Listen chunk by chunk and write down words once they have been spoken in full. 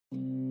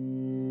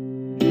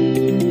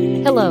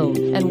Hello,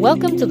 and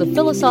welcome to the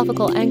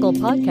Philosophical Angle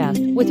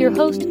podcast with your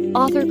host,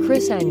 author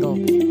Chris Angle.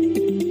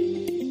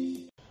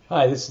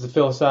 Hi, this is the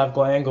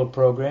Philosophical Angle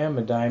program,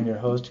 and I am your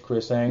host,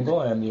 Chris Angle.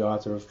 I am the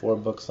author of 4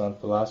 books on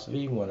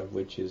philosophy, one of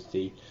which is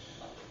The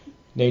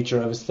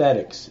Nature of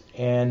Aesthetics.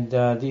 And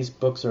these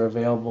books are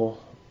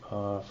available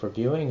for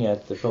viewing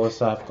at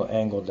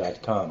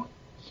thephilosophicalangle.com.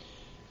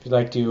 If you'd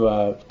like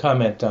to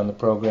comment on the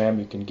program,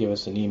 you can give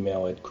us an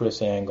email at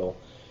chrisangle,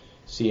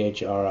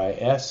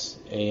 CHRISANGLE,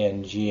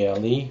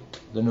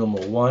 the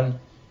numeral 1,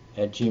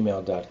 at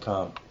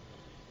gmail.com.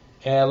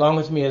 And along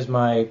with me is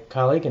my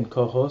colleague and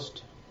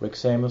co-host, Rick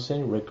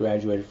Samuelson. Rick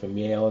graduated from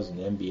Yale as an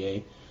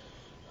MBA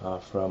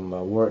from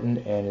Wharton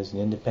and is an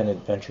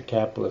independent venture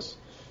capitalist.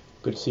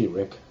 Good to see you,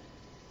 Rick.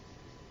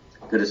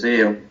 Good to see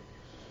you.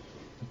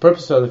 The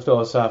purpose of the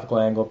Philosophical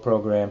Angle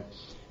program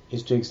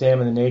is to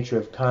examine the nature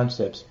of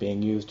concepts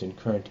being used in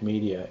current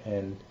media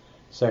and,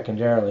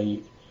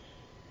 secondarily,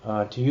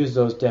 to use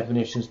those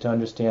definitions to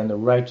understand the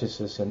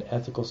righteousness and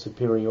ethical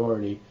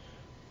superiority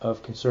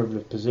of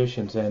conservative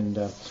positions. And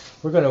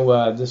we're going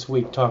to, this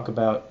week, talk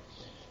about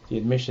the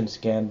admissions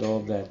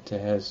scandal that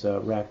has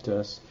racked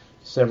us,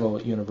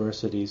 several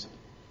universities.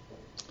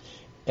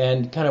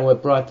 And kind of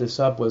what brought this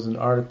up was an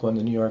article in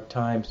the New York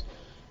Times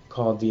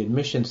called "The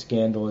Admissions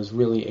Scandal is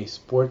Really a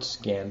Sports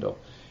Scandal."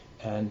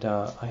 And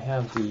I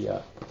have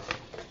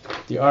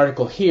the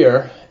article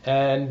here,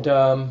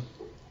 and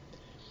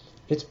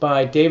it's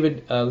by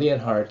David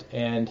Leonhardt,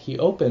 and he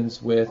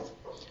opens with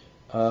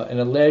an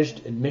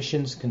alleged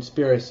admissions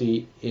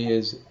conspiracy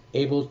is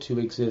able to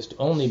exist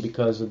only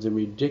because of the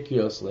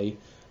ridiculously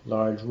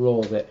large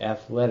role that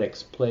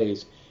athletics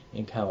plays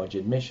in college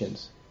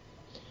admissions.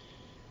 He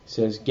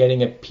says,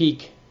 getting a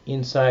peek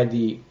inside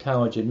the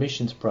college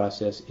admissions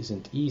process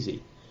isn't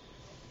easy,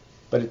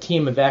 but a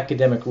team of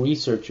academic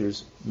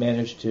researchers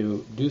managed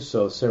to do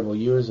so several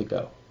years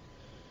ago.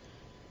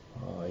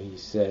 He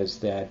says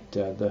that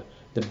the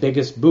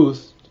biggest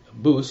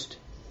boost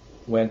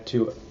went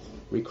to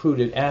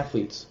recruited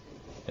athletes.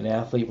 An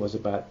athlete was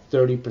about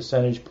 30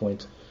 percentage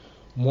points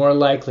more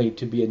likely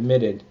to be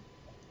admitted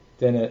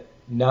than a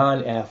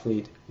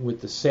non-athlete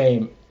with the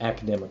same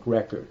academic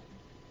record.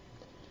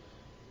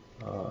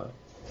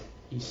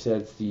 He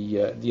says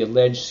the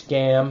alleged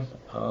scam,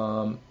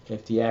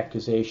 if the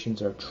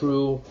accusations are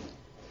true,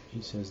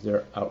 he says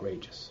they're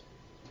outrageous.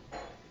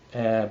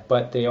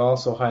 But they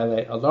also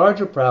highlight a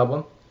larger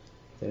problem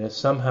that has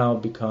somehow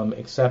become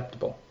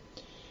acceptable.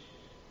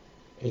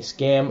 A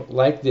scam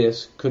like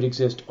this could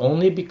exist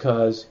only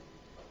because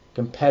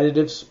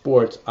competitive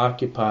sports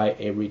occupy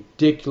a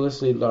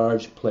ridiculously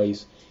large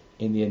place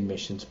in the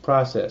admissions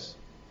process.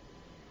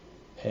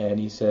 And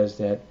he says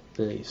that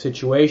the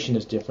situation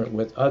is different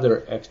with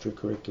other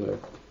extracurricular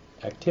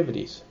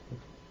activities.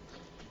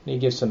 And he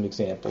gives some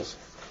examples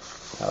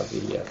how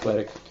the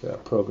athletic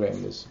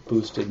program is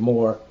boosted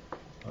more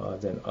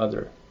than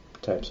other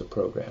types of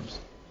programs.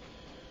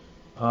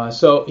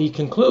 So he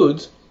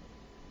concludes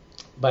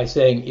by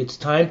saying it's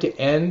time to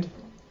end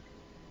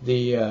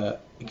the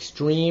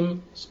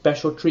extreme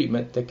special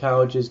treatment that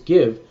colleges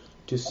give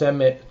to so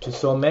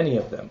many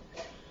of them.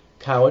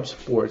 College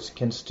sports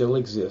can still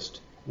exist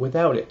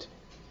without it.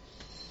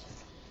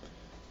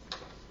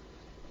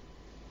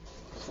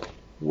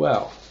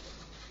 Well,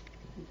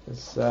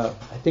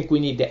 I think we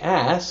need to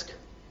ask,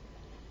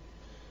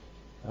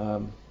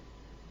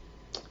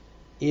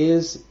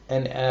 is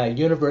a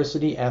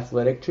university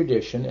athletic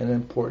tradition an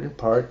important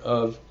part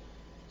of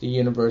the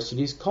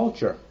university's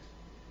culture?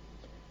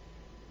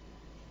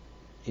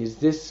 Does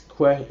this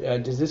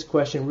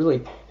question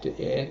really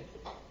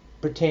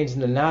pertains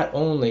not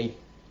only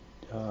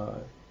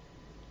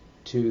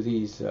to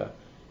these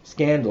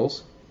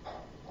scandals,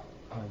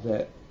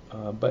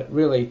 but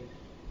really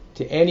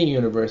to any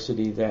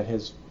university that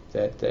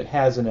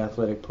has an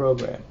athletic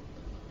program.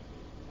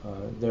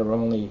 There were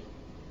only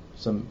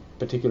some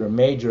particular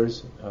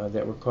majors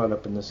that were caught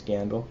up in the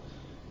scandal,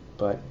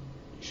 but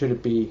should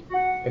it be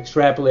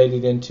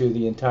extrapolated into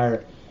the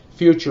entire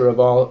future of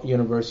all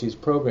universities'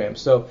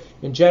 programs? So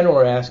in general,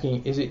 we're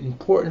asking, is it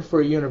important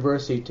for a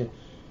university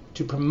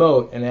to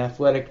promote an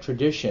athletic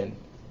tradition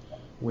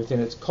within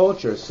its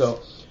culture?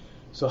 So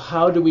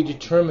how do we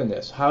determine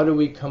this? How do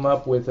we come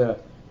up with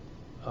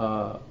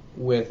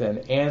an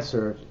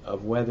answer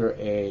of whether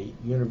a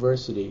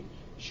university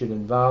should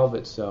involve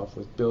itself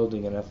with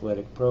building an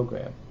athletic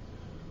program?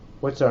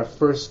 What's our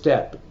first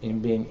step in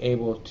being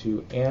able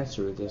to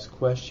answer this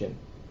question?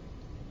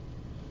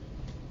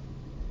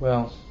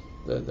 Well,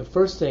 the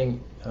first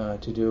thing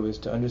to do is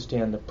to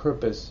understand the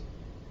purpose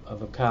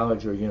of a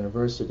college or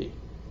university.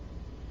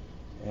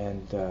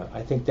 And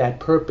I think that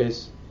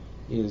purpose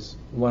is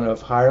one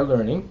of higher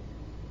learning,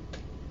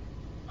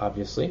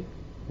 obviously,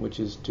 which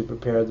is to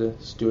prepare the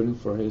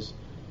student for his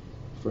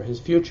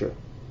future.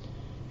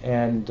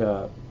 And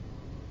of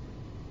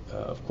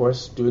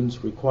course,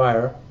 students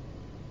require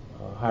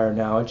higher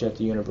knowledge at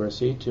the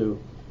university to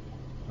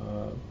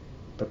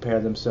prepare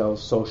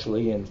themselves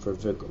socially and for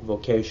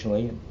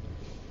vocationally.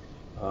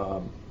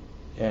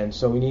 And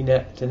so we need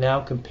to now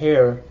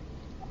compare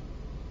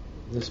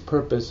this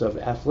purpose of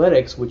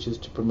athletics, which is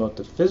to promote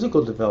the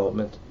physical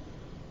development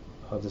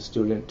of the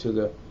student to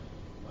the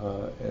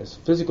as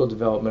physical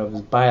development of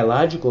his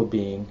biological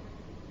being,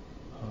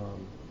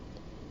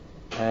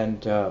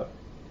 and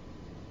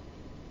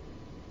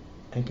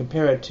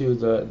compare it to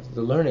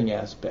the learning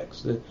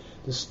aspects.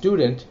 The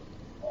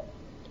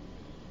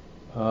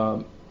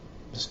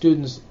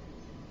student's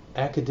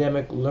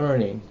academic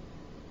learning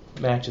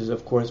matches,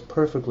 of course,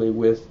 perfectly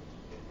with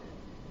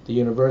the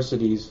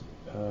university's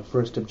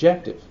first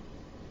objective.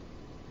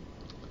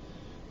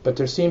 But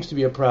there seems to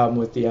be a problem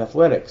with the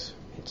athletics.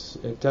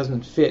 It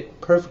doesn't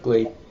fit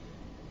perfectly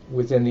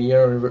within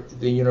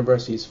the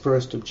university's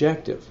first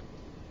objective.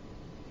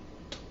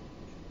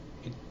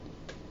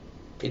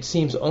 It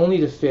seems only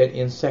to fit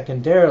in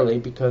secondarily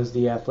because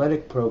the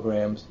athletic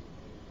programs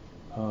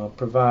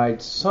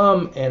provide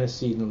some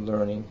antecedent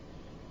learning,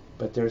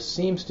 but there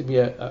seems to be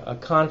a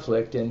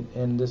conflict,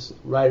 and this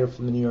writer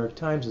from the New York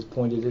Times has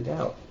pointed it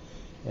out.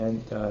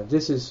 And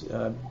this is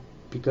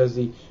because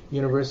the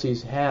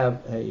universities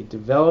have a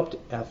developed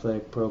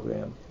athletic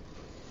program.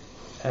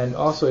 And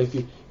also, if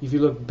you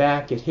look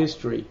back at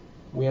history,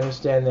 we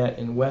understand that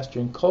in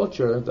Western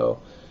culture, though,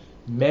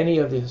 many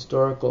of the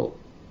historical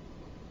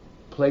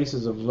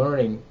places of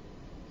learning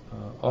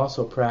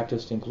also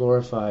practiced and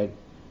glorified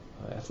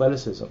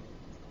athleticism.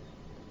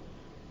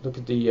 Look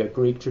at the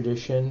Greek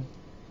tradition.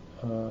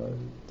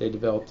 They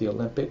developed the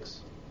Olympics.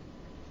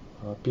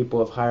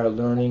 People of higher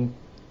learning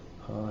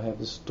have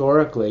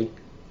historically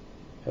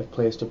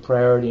placed a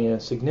priority and a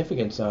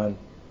significance on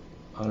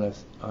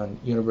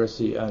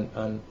university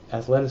on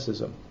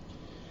athleticism,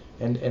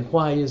 and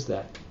why is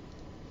that?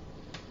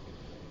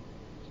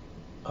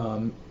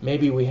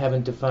 Maybe we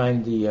haven't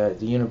defined the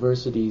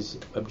university's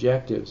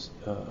objectives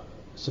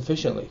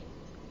sufficiently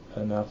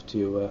enough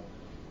to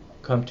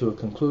come to a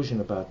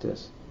conclusion about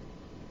this.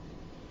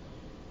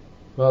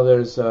 Well,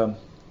 there's an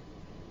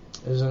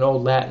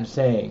old Latin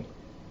saying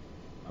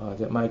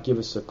that might give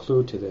us a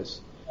clue to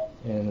this,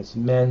 and it's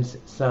mens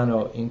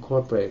sano in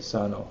corpore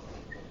sano,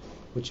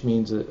 which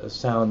means a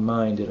sound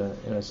mind in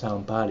a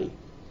sound body.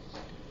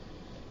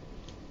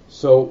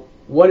 So,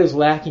 what is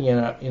lacking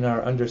in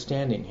our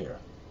understanding here?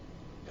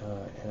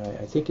 And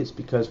I think it's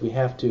because we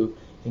have to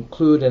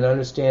include an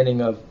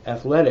understanding of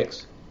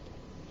athletics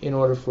in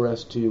order for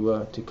us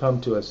to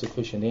come to a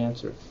sufficient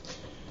answer.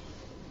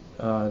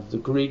 The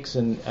Greeks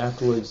and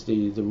afterwards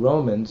the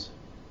Romans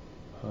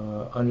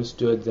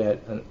understood that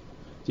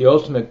the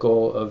ultimate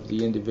goal of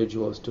the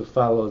individual is to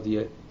follow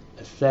the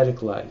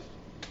ascetic life,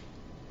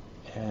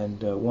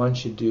 and one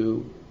should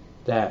do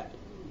that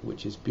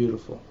which is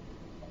beautiful.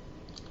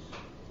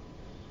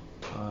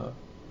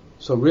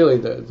 So really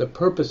the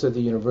purpose of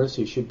the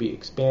university should be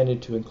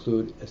expanded to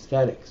include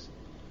aesthetics,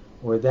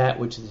 or that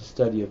which is the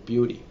study of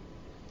beauty.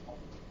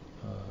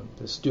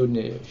 The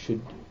student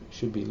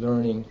should be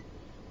learning,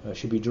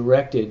 should be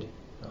directed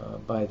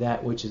by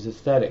that which is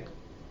aesthetic,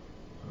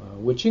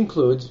 which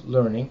includes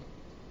learning,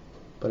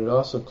 but it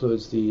also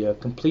includes the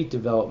complete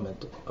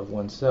development of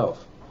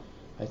oneself.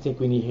 I think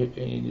we need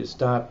to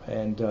stop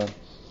and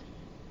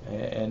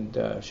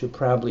should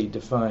probably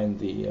define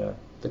the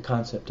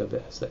concept of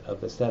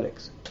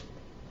aesthetics.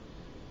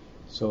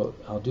 So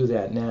I'll do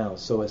that now.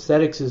 So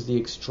aesthetics is the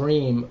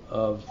extreme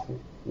of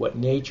what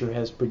nature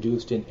has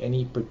produced in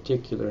any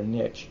particular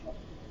niche.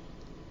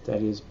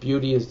 That is,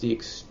 beauty is the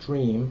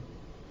extreme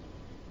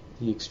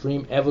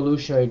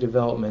evolutionary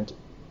development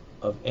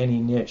of any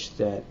niche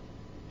that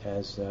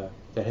has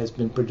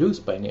been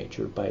produced by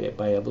nature,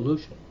 by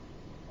evolution.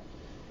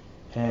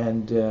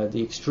 And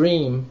the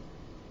extreme,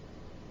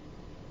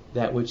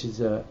 that which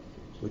is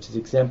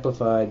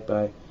exemplified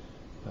by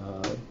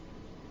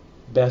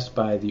best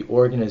by the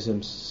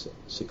organism's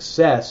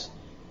success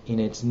in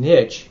its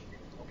niche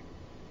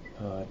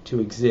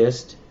to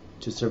exist,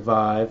 to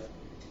survive,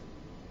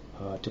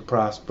 to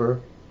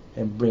prosper,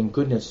 and bring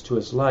goodness to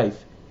its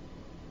life.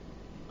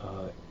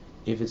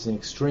 If it's an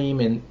extreme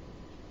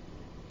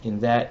in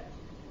that,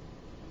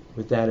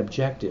 with that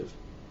objective,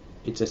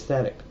 it's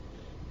aesthetic.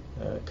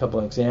 A couple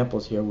of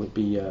examples here would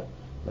be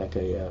like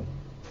an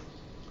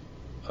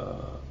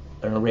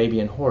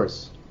Arabian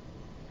horse.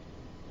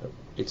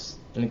 It's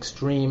an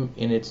extreme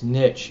in its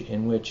niche,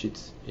 in which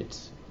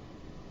it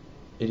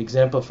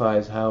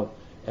exemplifies how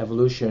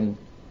evolution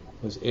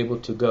was able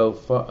to go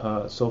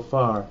so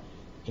far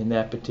in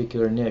that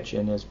particular niche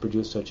and has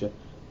produced such a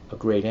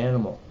great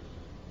animal.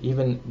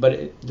 But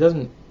it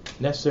doesn't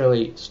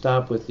necessarily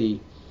stop with the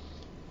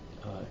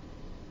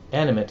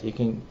animate. It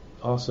can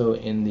also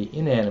in the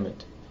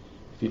inanimate.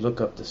 If you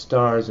look up the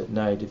stars at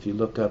night, if you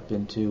look up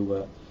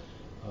into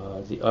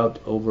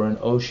over an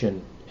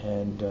ocean,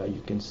 and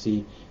you can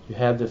see, you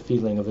have the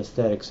feeling of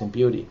aesthetics and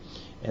beauty.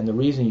 And the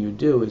reason you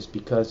do is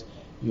because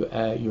your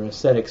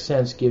aesthetic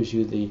sense gives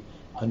you the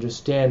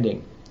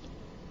understanding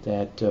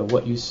that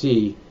what you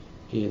see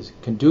is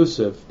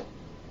conducive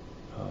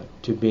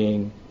to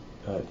being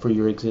for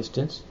your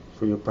existence,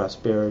 for your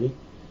prosperity,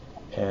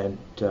 and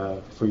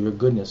for your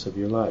goodness of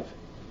your life.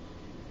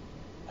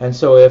 And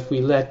so if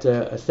we let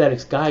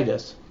aesthetics guide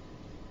us,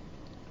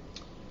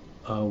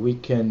 we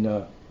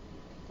can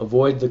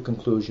avoid the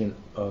conclusion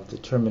of the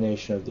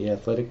termination of the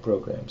athletic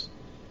programs,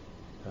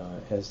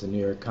 as the New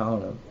York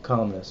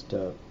columnist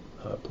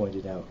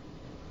pointed out.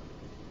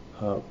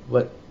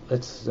 But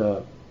let's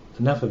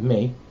enough of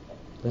me.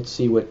 Let's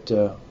see what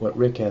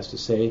Rick has to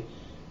say,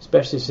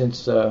 especially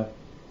since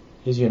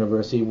his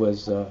university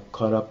was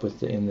caught up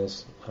in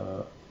this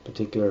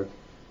particular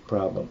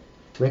problem.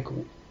 Rick,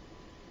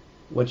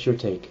 what's your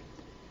take?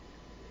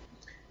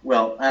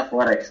 Well,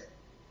 athletics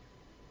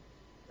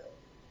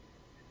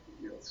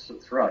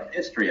throughout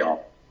history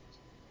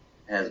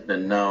has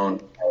been known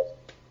as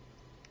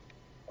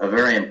a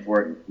very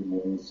important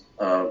means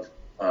of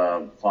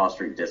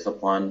fostering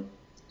discipline,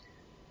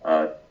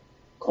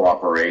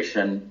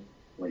 cooperation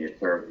when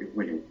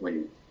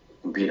you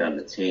compete on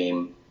the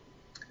team,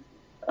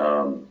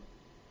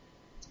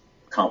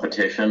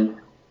 competition,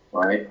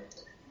 right?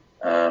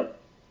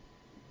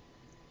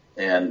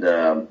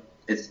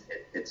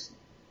 It's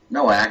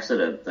no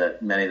accident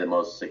that many of the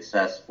most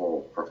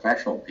successful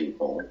professional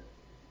people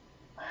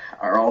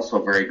are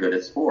also very good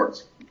at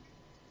sports.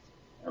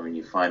 I mean,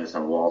 you find this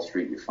on Wall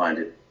Street, you find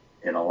it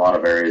in a lot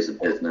of areas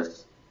of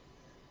business,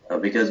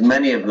 because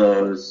many of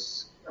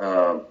those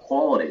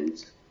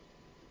qualities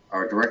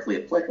are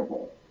directly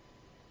applicable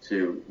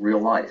to real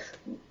life.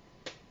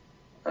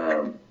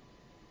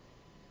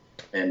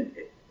 And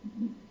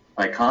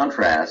by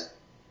contrast,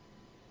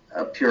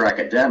 pure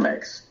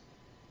academics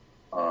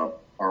are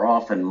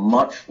often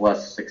much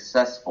less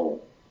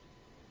successful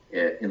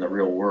in the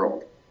real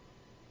world.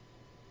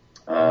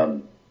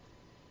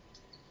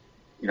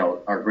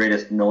 Our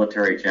greatest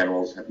military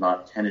generals have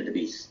not tended to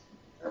be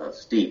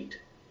steeped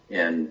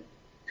in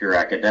pure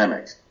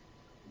academics.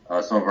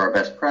 Some of our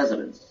best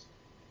presidents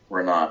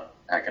were not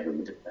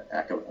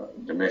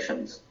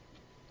academicians.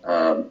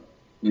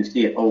 You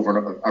see it over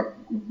and over.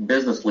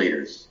 Business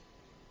leaders.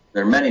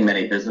 There are many,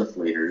 many business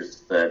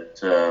leaders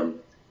that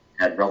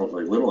had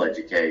relatively little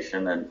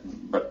education,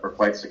 but were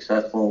quite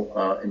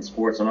successful in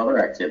sports and other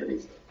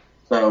activities.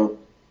 So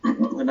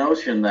the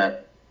notion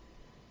that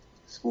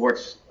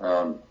sports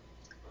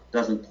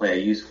doesn't play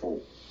a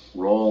useful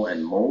role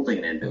in molding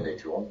an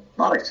individual,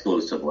 not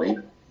exclusively,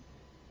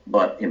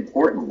 but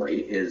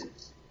importantly, is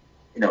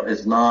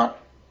not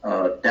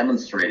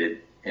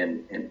demonstrated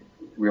in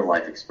real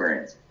life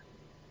experience.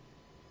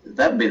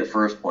 That would be the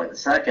first point. The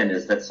second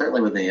is that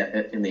certainly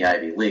in the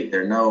Ivy League,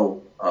 there are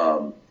no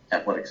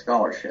athletic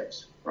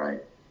scholarships,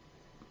 right?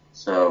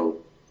 So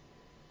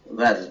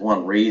that is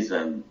one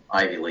reason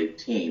Ivy League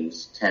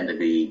teams tend to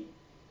be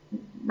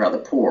rather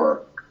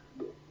poor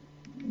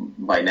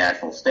by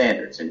national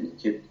standards. And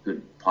you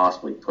could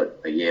possibly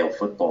put a Yale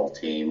football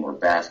team or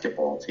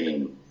basketball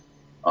team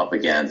up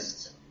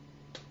against,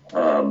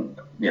 one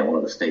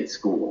of the state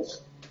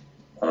schools.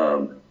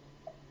 The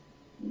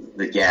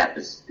gap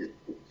is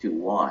too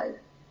wide.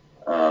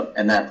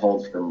 And that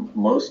holds for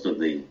most of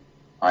the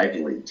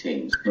Ivy League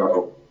teams.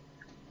 So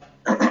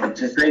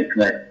to think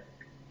that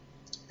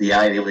the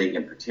Ivy League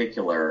in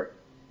particular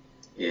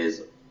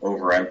is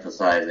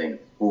overemphasizing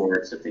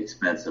sports at the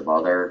expense of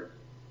other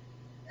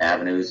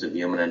avenues of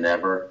human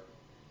endeavor,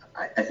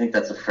 I think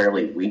that's a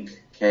fairly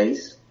weak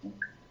case,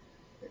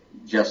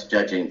 just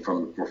judging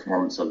from the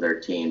performance of their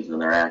teams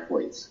and their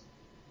athletes.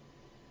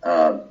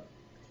 And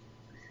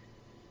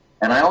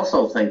I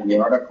also think the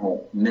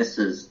article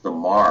misses the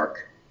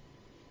mark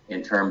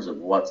in terms of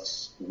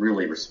what's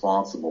really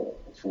responsible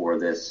for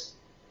this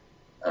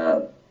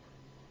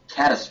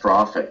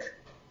catastrophic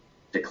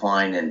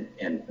decline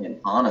in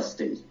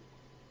honesty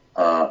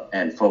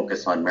and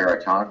focus on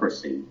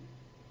meritocracy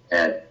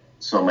at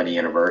so many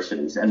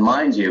universities. And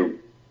mind you,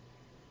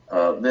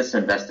 this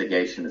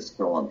investigation is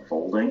still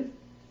unfolding,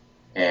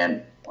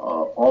 and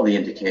all the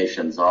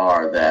indications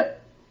are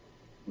that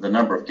the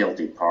number of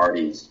guilty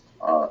parties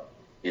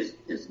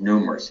is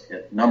numerous,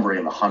 numbering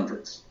in the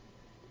hundreds.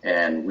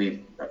 And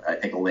I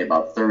think only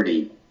about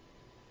 30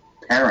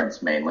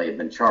 parents mainly have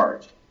been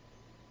charged.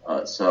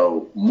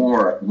 So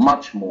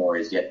much more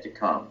is yet to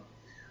come.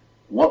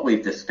 What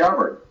we've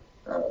discovered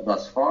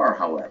thus far,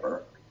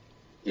 however,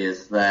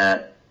 is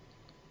that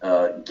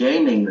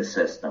gaming the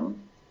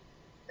system,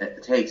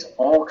 it takes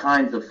all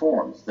kinds of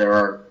forms. There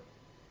are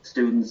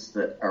students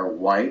that are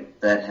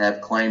white that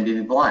have claimed to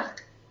be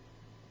black.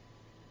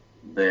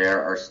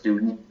 There are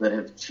students that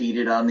have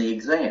cheated on the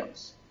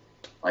exams,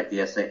 like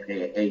the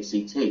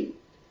ACT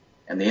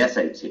and the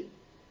SAT.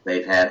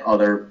 They've had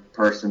other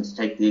persons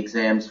take the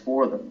exams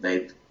for them.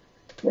 They've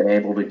been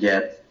able to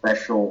get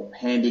special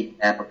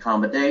handicap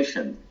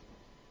accommodation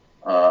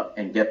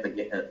and get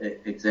the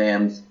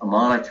exams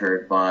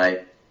monitored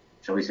by,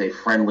 shall we say,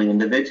 friendly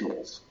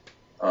individuals,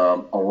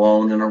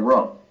 alone in a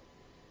room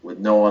with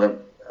no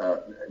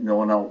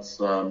one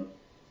else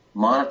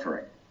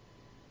monitoring.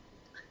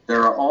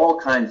 There are all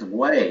kinds of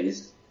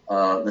ways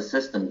the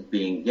system's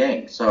being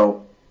gamed.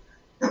 So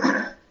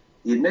the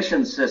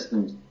admissions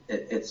system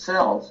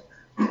itself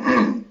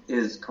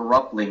is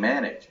corruptly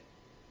managed.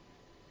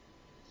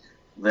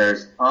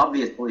 There's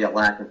obviously a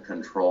lack of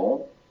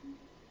control.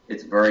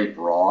 It's very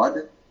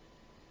broad.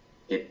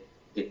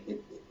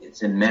 It's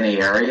It's in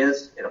many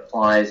areas. It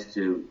applies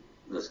to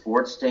the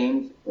sports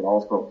teams. It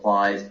also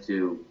applies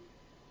to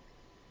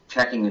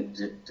checking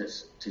to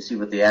see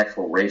what the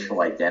actual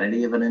racial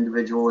identity of an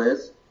individual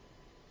is.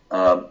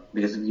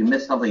 Because if you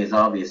miss something as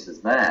obvious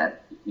as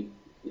that,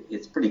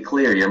 it's pretty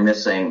clear you're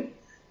missing,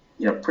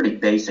 pretty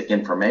basic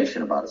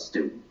information about a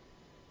student.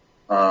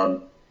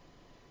 But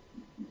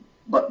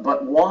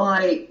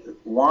why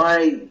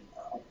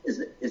is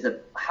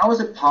it? How is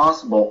it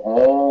possible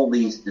all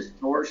these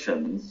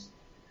distortions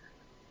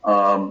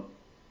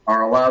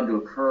are allowed to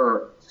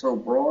occur so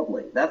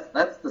broadly?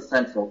 That's the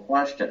central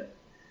question.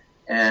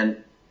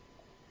 And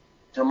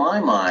to my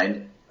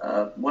mind,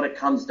 what it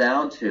comes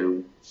down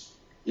to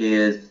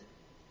is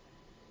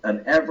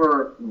an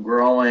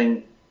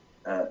ever-growing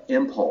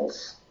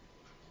impulse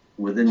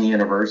within the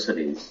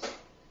universities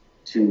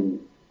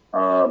to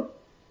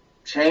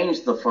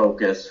change the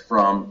focus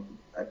from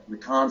the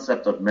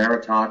concept of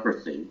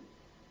meritocracy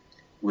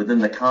within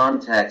the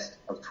context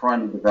of trying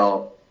to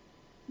develop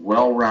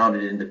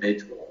well-rounded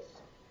individuals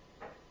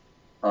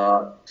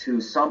to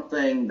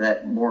something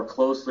that more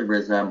closely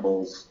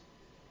resembles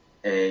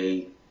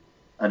an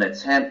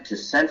attempt to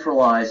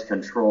centralize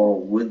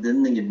control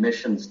within the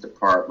admissions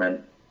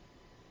department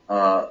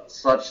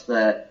such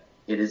that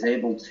it is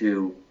able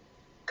to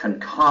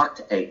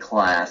concoct a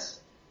class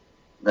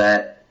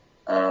that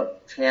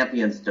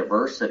champions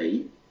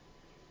diversity,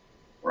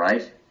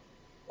 right,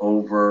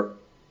 over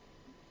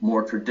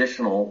more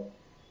traditional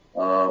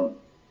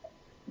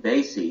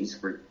bases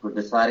for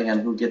deciding on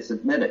who gets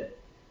admitted.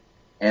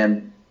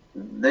 And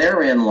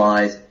therein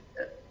lies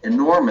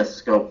enormous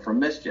scope for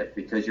mischief,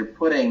 because you're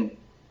putting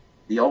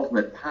the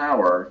ultimate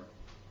power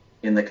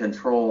in the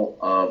control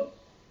of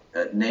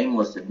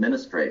nameless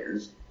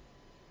administrators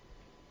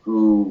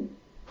who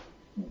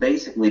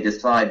basically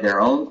decide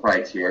their own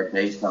criteria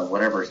based on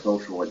whatever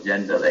social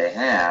agenda they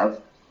have,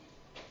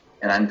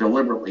 and I'm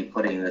deliberately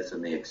putting this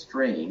in the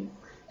extreme,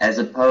 as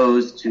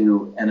opposed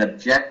to an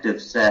objective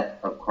set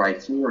of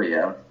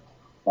criteria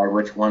by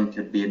which one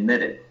could be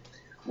admitted.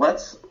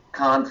 Let's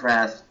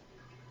contrast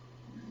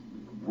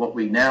what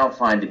we now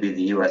find to be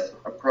the U.S.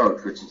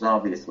 approach, which is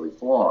obviously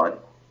flawed,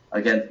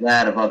 against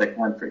that of other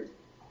countries.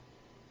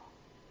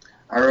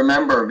 I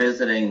remember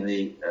visiting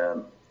the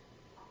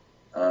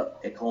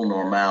École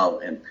Normale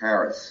in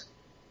Paris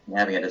and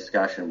having a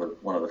discussion with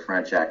one of the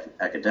French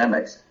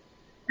academics,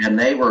 and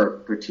they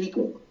were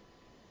critiquing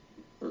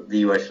the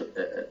U.S.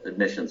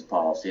 admissions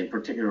policy, and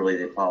particularly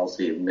the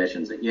policy of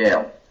admissions at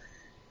Yale,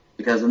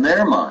 because in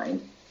their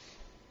mind,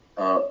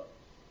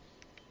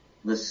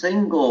 the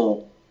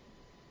single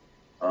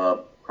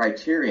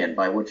criterion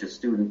by which a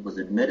student was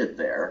admitted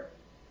there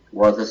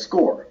was a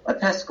score, a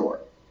test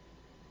score.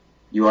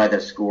 You either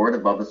scored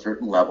above a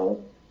certain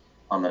level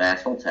on the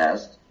national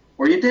test,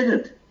 or you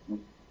didn't.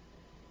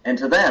 And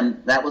to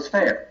them, that was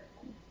fair,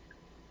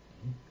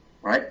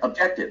 right?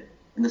 Objective,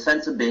 in the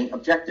sense of being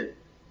objective.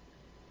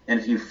 And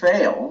if you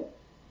fail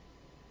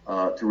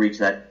to reach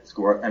that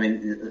score, I mean,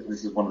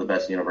 this is one of the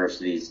best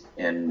universities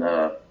in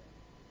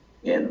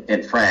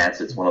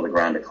France. It's one of the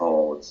Grand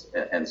Écoles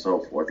and so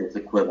forth. It's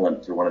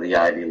equivalent to one of the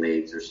Ivy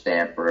Leagues or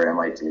Stanford or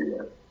MIT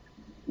or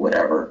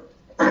whatever.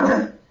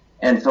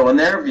 And so in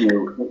their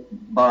view,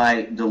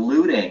 by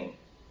diluting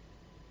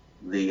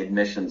the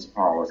admissions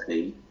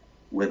policy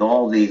with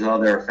all these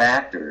other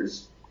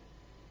factors,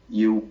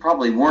 you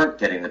probably weren't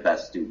getting the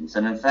best students.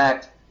 And in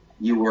fact,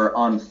 you were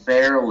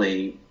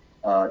unfairly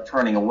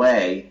turning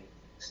away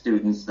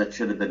students that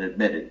should have been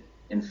admitted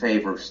in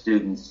favor of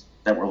students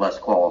that were less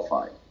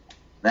qualified.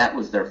 That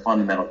was their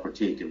fundamental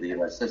critique of the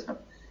U.S. system.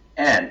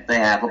 And they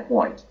have a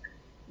point.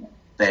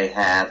 They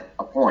have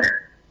a point.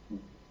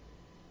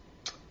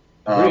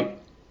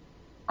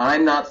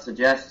 I'm not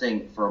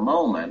suggesting for a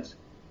moment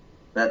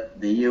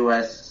that the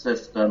U.S.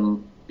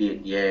 system, be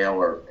it Yale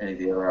or any of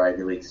the other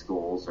Ivy League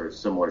schools or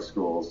similar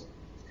schools,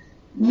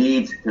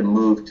 needs to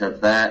move to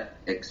that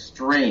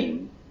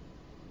extreme.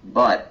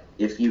 But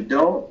if you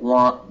don't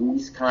want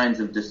these kinds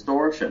of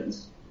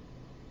distortions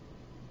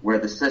where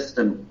the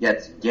system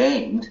gets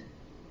gamed,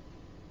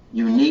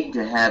 you need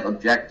to have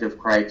objective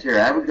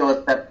criteria. I would go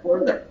a step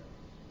further,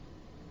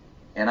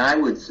 and I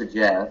would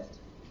suggest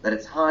that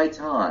it's high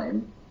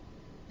time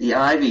the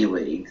Ivy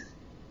Leagues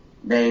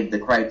made the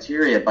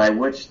criteria by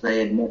which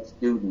they admit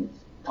students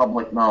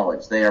public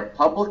knowledge. They are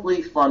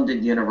publicly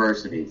funded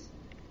universities.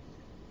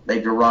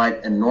 They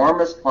derive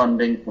enormous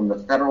funding from the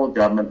federal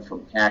government,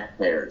 from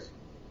taxpayers.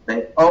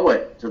 They owe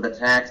it to the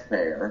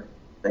taxpayer,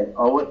 they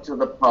owe it to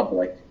the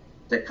public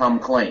to come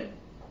clean.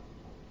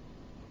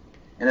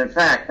 And in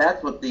fact,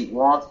 that's what the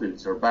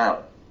lawsuits are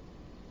about,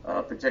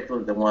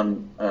 particularly the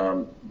one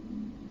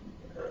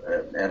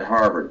at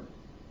Harvard.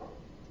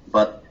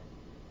 But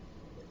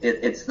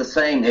it's the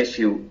same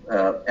issue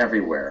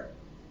everywhere.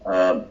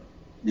 The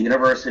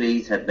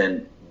universities have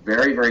been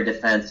very, very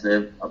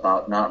defensive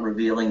about not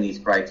revealing these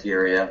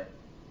criteria,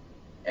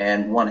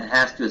 and one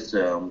has to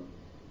assume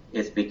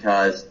it's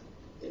because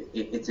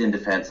it's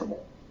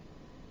indefensible.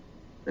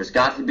 There's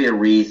got to be a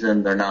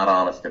reason they're not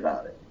honest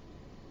about it.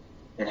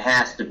 It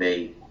has to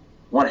be.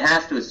 One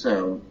has to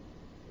assume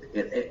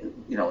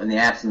in the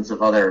absence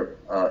of other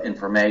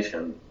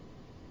information,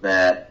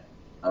 that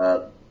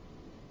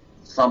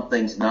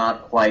something's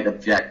not quite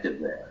objective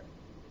there.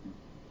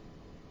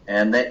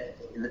 And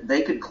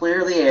they could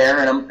clear the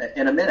air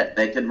in a minute.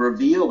 They could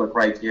reveal the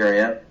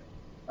criteria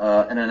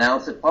and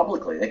announce it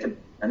publicly. They could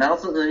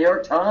announce it in the New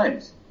York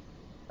Times,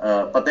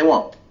 but they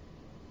won't.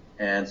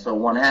 And so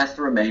one has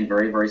to remain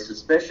very, very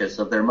suspicious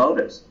of their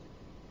motives.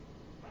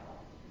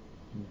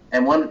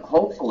 And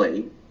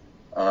hopefully,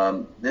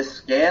 this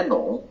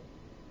scandal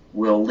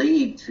will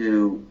lead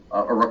to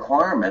a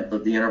requirement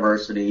that the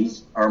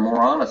universities are more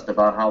honest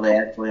about how they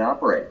actually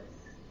operate.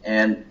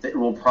 And it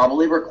will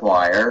probably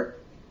require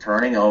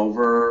turning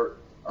over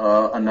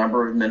a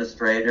number of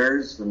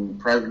administrators and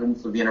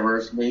presidents of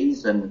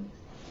universities and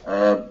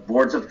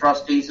boards of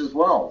trustees as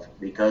well,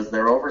 because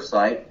their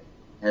oversight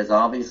has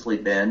obviously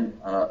been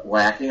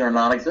lacking or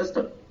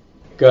non-existent.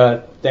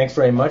 Thanks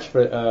very much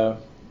for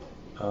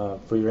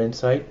your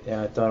insight.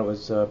 I thought it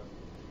was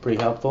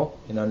pretty helpful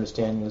in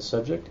understanding the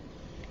subject.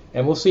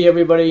 And we'll see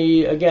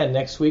everybody again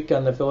next week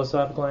on The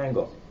Philosophical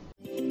Angle.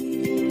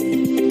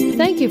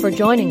 Thank you for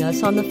joining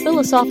us on the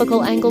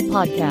Philosophical Angle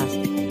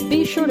podcast.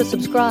 Be sure to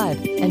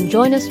subscribe and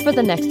join us for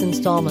the next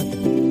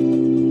installment.